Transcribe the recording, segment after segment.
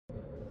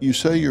You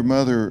say your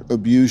mother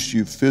abused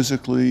you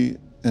physically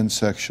and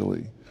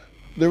sexually.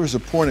 There was a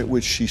point at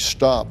which she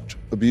stopped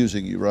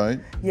abusing you, right?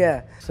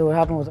 Yeah. So what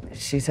happened was,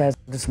 she says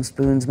there's some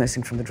spoons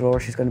missing from the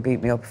drawer. She's going to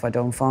beat me up if I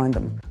don't find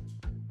them.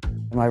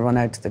 And I run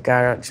out to the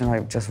garage and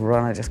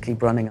I just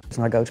keep running.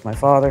 And I go to my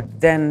father.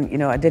 Then, you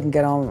know, I didn't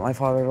get on with my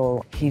father at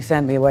all. He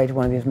sent me away to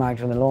one of these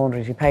Magdalene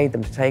laundries. He paid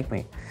them to take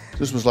me.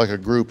 This was like a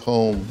group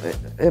home.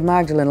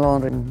 Magdalene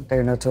laundry,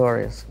 they're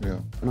notorious. Yeah.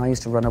 And I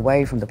used to run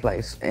away from the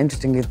place.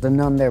 Interestingly, the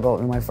nun there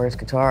bought me my first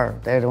guitar.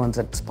 They're the ones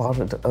that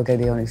spotted, okay,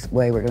 the only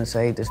way we're going to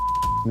save this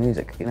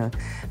music, you know.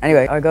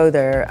 Anyway, I go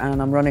there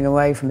and I'm running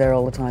away from there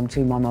all the time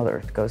to my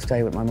mother, to go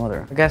stay with my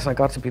mother. I guess I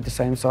got to be the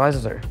same size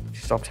as her.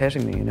 She stopped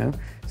hitting me, you know.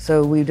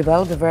 So we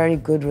developed a very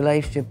good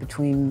relationship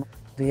between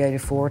the age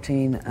of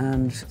 14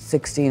 and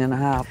 16 and a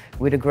half.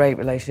 We had a great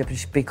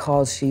relationship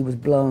because she was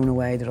blown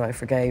away that I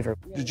forgave her.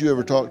 Did you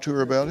ever talk to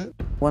her about it?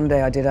 One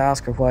day I did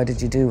ask her, why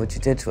did you do what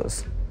you did to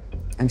us?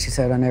 And she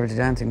said, I never did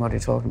anything, what are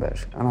you talking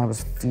about? And I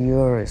was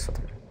furious with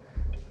her,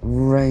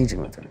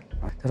 raging with her,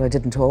 that I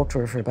didn't talk to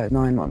her for about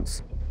 9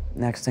 months.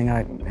 Next thing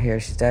I hear,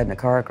 she's dead in a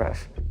car crash.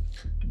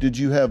 Did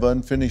you have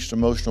unfinished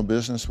emotional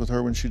business with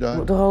her when she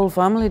died? The whole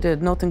family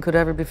did. Nothing could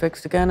ever be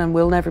fixed again and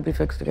will never be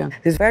fixed again.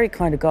 There's very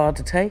kind of God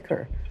to take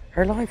her.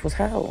 Her life was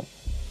hell.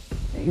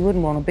 You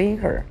wouldn't want to be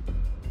her,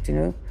 do you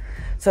know?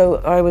 So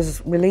I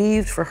was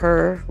relieved for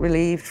her,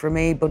 relieved for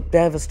me, but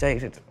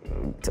devastated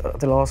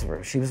at the loss of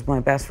her. She was my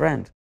best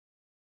friend.